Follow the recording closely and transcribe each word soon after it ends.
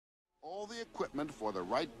all the equipment for the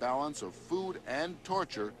right balance of food and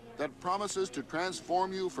torture that promises to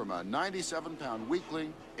transform you from a 97-pound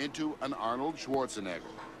weakling into an Arnold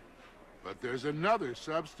Schwarzenegger. But there's another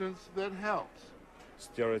substance that helps.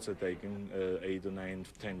 Steroids are taken 8 or 9,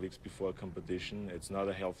 10 weeks before a competition. It's not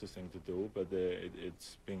a healthy thing to do, but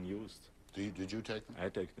it's being used. Did you take them? I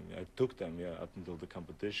take them. I took them, yeah, up until the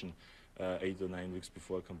competition, 8 or 9 weeks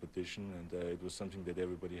before a competition, and it was something that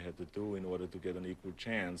everybody had to do in order to get an equal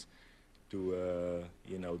chance to,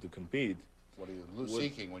 you know, to compete. What are you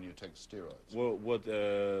seeking when you take steroids? Well, what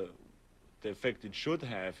the effect it should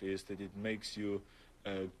have is that it makes you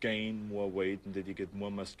gain more weight, and that you get more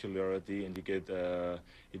muscularity, and you get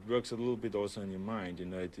it works a little bit also on your mind, you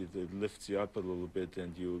know. It lifts you up a little bit,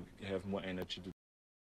 and you have more energy to